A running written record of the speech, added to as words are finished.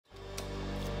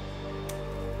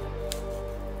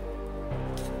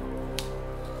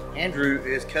Andrew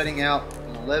is cutting out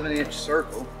an 11-inch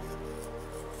circle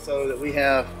so that we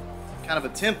have kind of a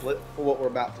template for what we're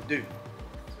about to do.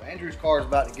 So Andrew's car is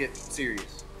about to get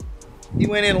serious. He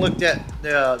went in and looked at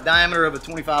the diameter of a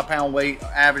 25-pound weight,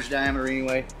 average diameter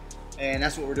anyway, and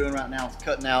that's what we're doing right now, is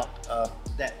cutting out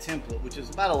that template, which is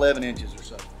about 11 inches or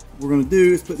so. What we're going to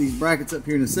do is put these brackets up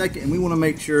here in a second, and we want to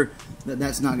make sure that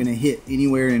that's not going to hit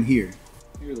anywhere in here.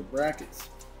 Here are the brackets.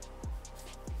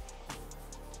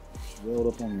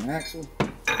 Weld up on your axle.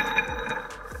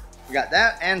 We got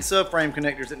that and subframe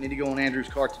connectors that need to go on Andrew's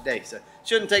car today. So it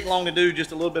shouldn't take long to do,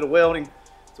 just a little bit of welding.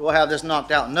 So we'll have this knocked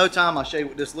out in no time. I'll show you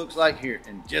what this looks like here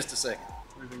in just a second.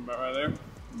 Everything about right there?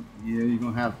 Yeah, you're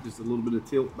gonna have just a little bit of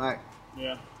tilt back.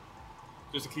 Yeah,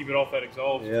 just to keep it off that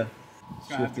exhaust. Yeah. It's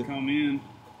gonna have to come in.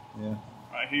 Yeah.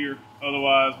 Right here.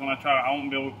 Otherwise, when I try, I won't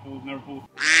be able to pull, never pull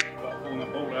without pulling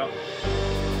that bolt out.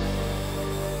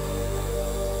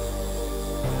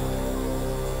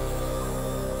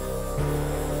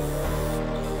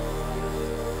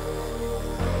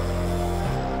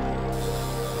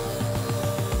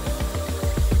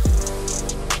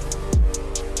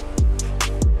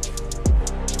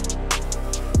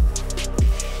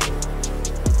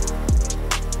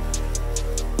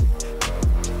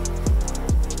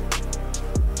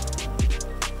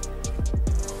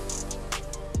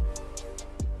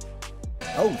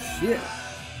 Oh shit.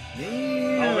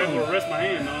 Damn. I was able to rest my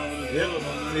hand on with this glove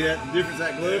on there. See that difference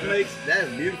that glove makes? That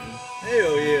is beautiful.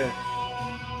 Hell yeah.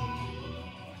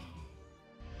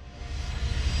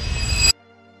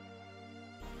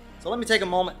 So let me take a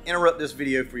moment, interrupt this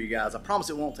video for you guys. I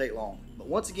promise it won't take long. But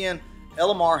once again,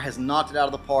 LMR has knocked it out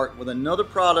of the park with another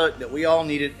product that we all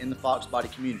needed in the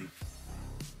FOXBODY community.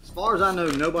 As far as I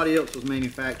know, nobody else was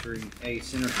manufacturing a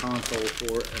center console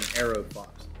for an Aero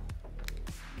Fox.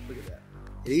 Look at that.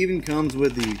 It even comes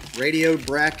with the radio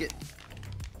bracket.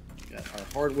 Got our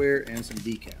hardware and some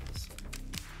decals.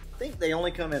 I think they only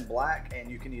come in black, and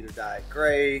you can either dye it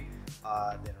gray,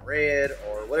 then red,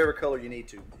 or whatever color you need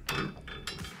to.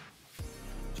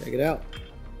 Check it out.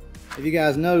 If you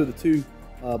guys know, the two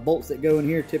bolts that go in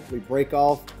here typically break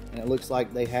off, and it looks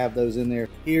like they have those in there.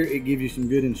 Here it gives you some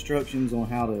good instructions on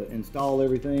how to install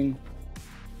everything.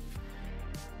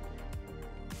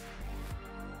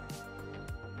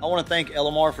 I want to thank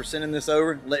LMR for sending this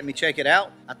over, letting me check it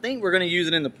out. I think we're going to use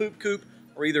it in the poop coupe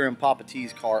or either in Papa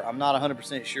T's car. I'm not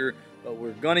 100% sure, but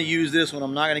we're going to use this one.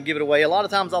 I'm not going to give it away. A lot of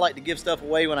times I like to give stuff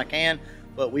away when I can,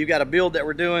 but we've got a build that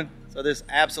we're doing, so this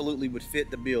absolutely would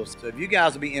fit the bill. So if you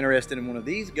guys would be interested in one of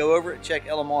these, go over and check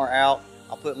LMR out.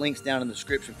 I'll put links down in the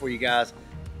description for you guys.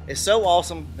 It's so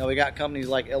awesome that we got companies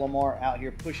like LMR out here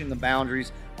pushing the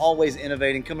boundaries, always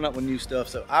innovating, coming up with new stuff.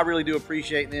 So I really do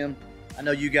appreciate them. I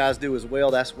know you guys do as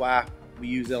well. That's why we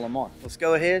use LMR. Let's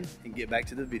go ahead and get back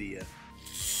to the video.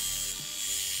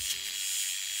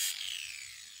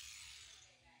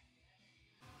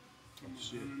 Oh,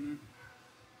 shit.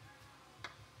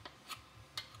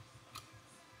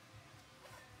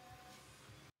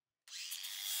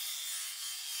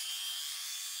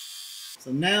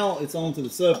 So now it's on to the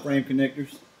subframe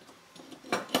connectors.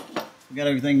 We got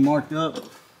everything marked up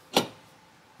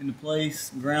into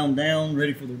place, ground down,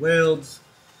 ready for the welds.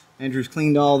 Andrew's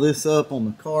cleaned all this up on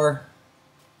the car.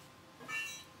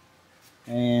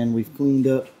 And we've cleaned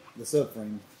up the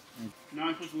subframe. Now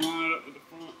I'm supposed to line it up with the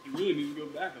front. It really needs to go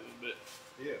back a little bit.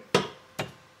 Yeah.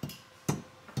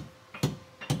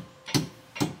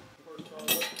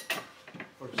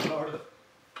 First start up.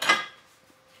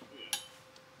 Yeah.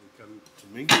 Come to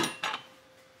me.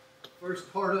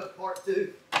 First part up, part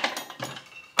two. I'm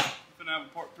gonna have a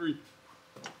part 3.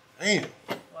 Damn.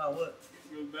 Wow, what?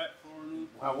 It goes back far enough.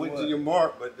 I went to your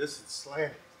mark, but this is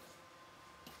slanted.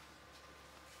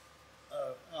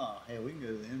 Oh, hell, we can go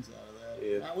to the inside of that.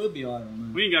 Yeah. That will be all right on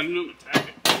that. We ain't got to do nothing to tack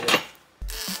it. Yeah.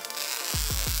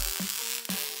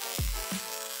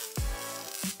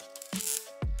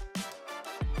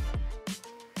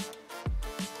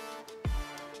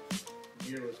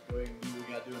 Here, let's go ahead and do what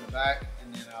we got to do in the back, and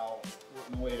then I'll work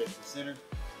my way to the center and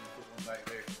put one back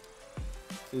there.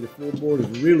 See, the floorboard is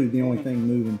really the only thing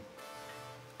moving.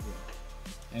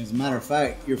 And as a matter of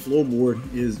fact, your floorboard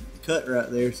is cut right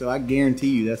there, so I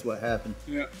guarantee you that's what happened.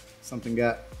 Yeah. Something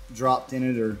got dropped in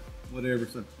it or whatever.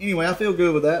 So anyway, I feel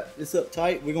good with that. It's up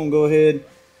tight. We're gonna go ahead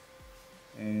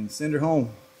and send her home.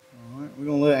 All right, we're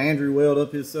gonna let Andrew weld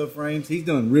up his subframes. He's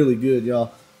done really good,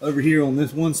 y'all. Over here on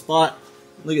this one spot,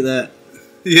 look at that.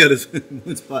 Yeah, this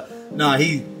one spot. Nah,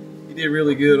 he did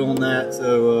really good on that.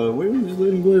 So we're just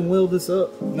letting him go ahead and weld this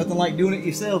up. Nothing like doing it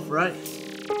yourself, right?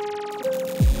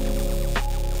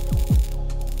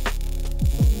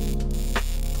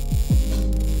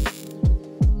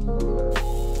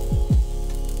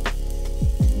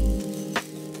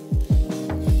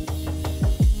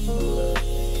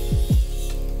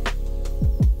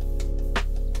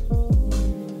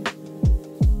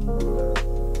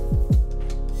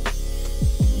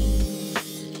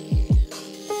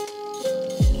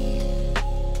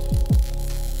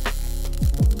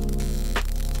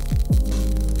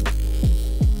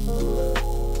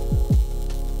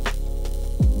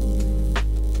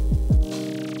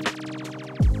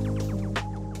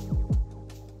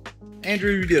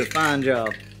 Andrew, you did a fine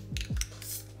job.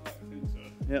 I think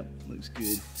so. Yep, looks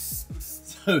good.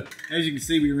 So, as you can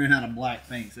see, we ran out of black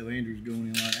paint, so Andrew's going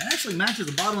in like, it actually matches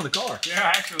the bottom of the car.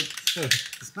 Yeah, actually. So,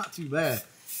 it's not too bad.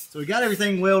 So we got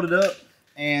everything welded up,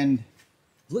 and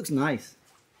it looks nice.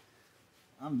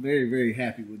 I'm very, very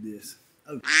happy with this.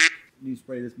 Oh, you need to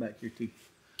spray this back here too.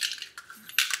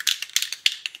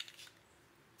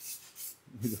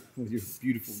 With your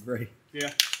beautiful gray.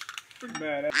 Yeah, pretty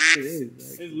bad. It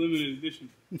is. It's limited edition.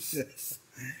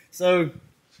 So,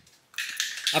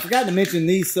 I forgot to mention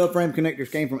these subframe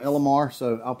connectors came from LMR,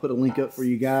 so I'll put a link up for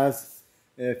you guys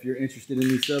if you're interested in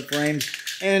these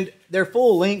subframes. And they're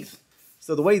full length,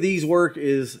 so the way these work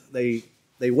is they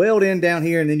weld in down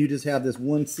here, and then you just have this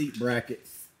one seat bracket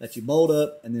that you bolt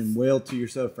up and then weld to your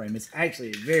subframe. It's actually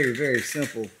a very, very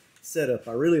simple setup.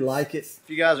 I really like it. If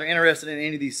you guys are interested in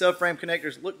any of these subframe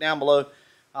connectors, look down below.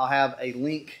 I'll have a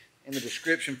link in the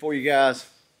description for you guys.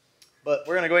 But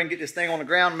we're going to go ahead and get this thing on the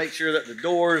ground, make sure that the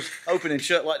doors open and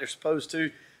shut like they're supposed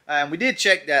to. And we did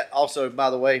check that also,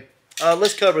 by the way.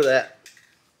 Let's cover that.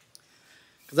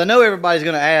 Because I know everybody's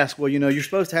going to ask, well, you know, you're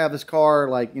supposed to have this car,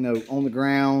 like, you know, on the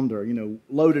ground or, you know,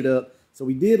 loaded up. So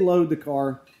we did load the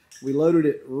car. We loaded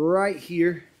it right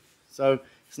here. So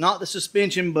it's not the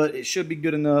suspension, but it should be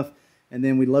good enough. And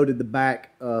then we loaded the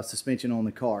back suspension on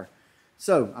the car.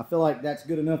 So I feel like that's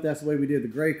good enough. That's the way we did the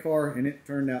gray car, and it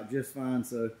turned out just fine.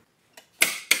 So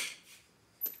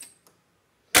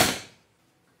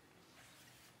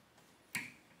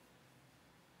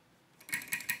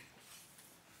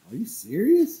are you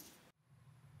serious?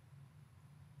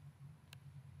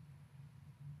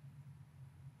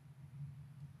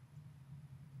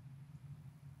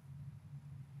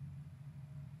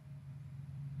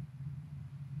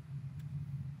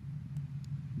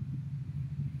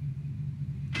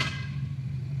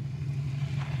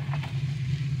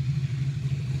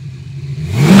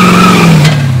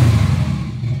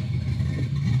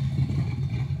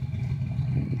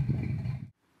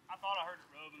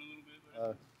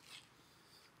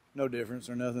 No difference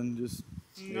or nothing, just...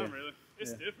 Not really. It's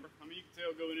stiffer. I mean, you can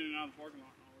tell going in and out of the parking lot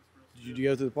and all this. Did you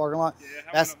go through the parking lot? Yeah,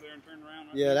 I went up there and turned around.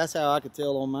 Yeah, that's how I could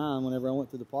tell on mine whenever I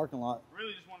went through the parking lot.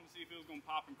 Really just wanted to see if it was going to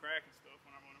pop and crack and stuff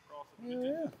when I went across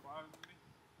it.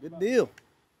 Yeah. Good deal.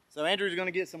 So Andrew's going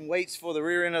to get some weights for the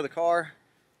rear end of the car.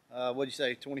 What'd you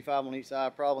say, 25 on each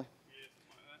side probably? Yeah,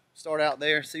 something like that. Start out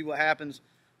there, see what happens.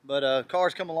 But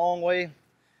car's come a long way.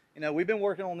 You know, we've been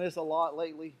working on this a lot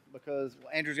lately because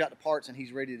Andrew's got the parts and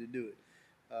he's ready to do it.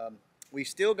 We've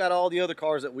still got all the other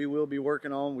cars that we will be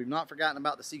working on. We've not forgotten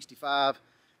about the 65.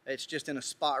 It's just in a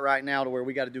spot right now to where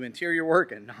we got to do interior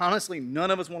work. And honestly,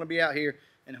 none of us want to be out here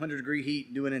in 100-degree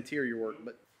heat doing interior work.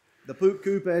 But the Poop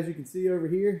Coupe, as you can see over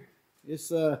here,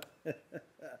 it's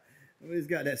it's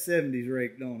got that 70s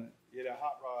raked on it. Yeah, that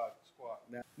hot rod squat.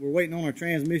 We're waiting on our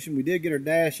transmission. We did get our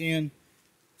dash in.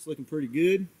 It's looking pretty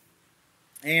good.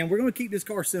 And we're going to keep this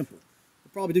car simple.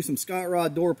 We'll probably do some Scott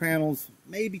Rod door panels,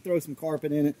 maybe throw some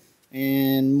carpet in it,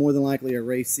 and more than likely a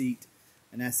race seat,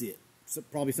 and that's it. So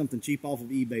probably something cheap off of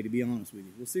eBay, to be honest with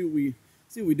you. We'll see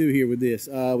what we do here with this.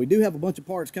 We do have a bunch of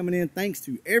parts coming in, thanks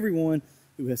to everyone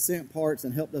who has sent parts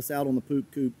and helped us out on the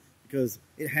Poop Coupe, because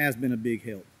it has been a big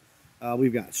help.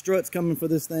 We've got struts coming for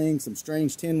this thing, some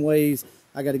strange 10-ways.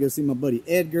 I got to go see my buddy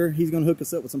Edgar. He's going to hook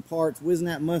us up with some parts.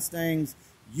 Wiznat Mustangs.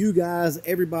 You guys,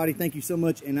 everybody, thank you so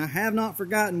much. And I have not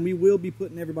forgotten, we will be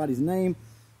putting everybody's name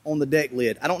on the deck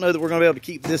lid. I don't know that we're going to be able to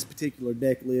keep this particular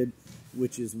deck lid,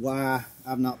 which is why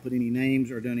I've not put any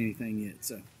names or done anything yet.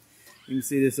 So you can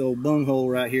see this old bunghole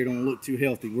right here don't look too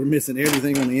healthy. We're missing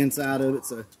everything on the inside of it.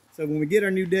 So when we get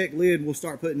our new deck lid, we'll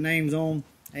start putting names on.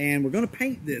 And we're going to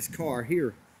paint this car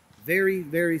here very,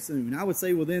 very soon. I would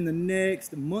say within the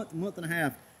next month and a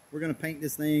half, we're going to paint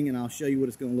this thing, and I'll show you what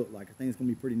it's going to look like. I think it's going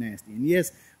to be pretty nasty. And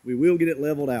yes, we will get it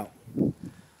leveled out.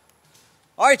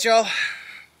 All right, y'all.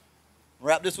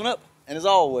 Wrap this one up. And as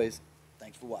always,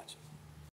 thanks for watching.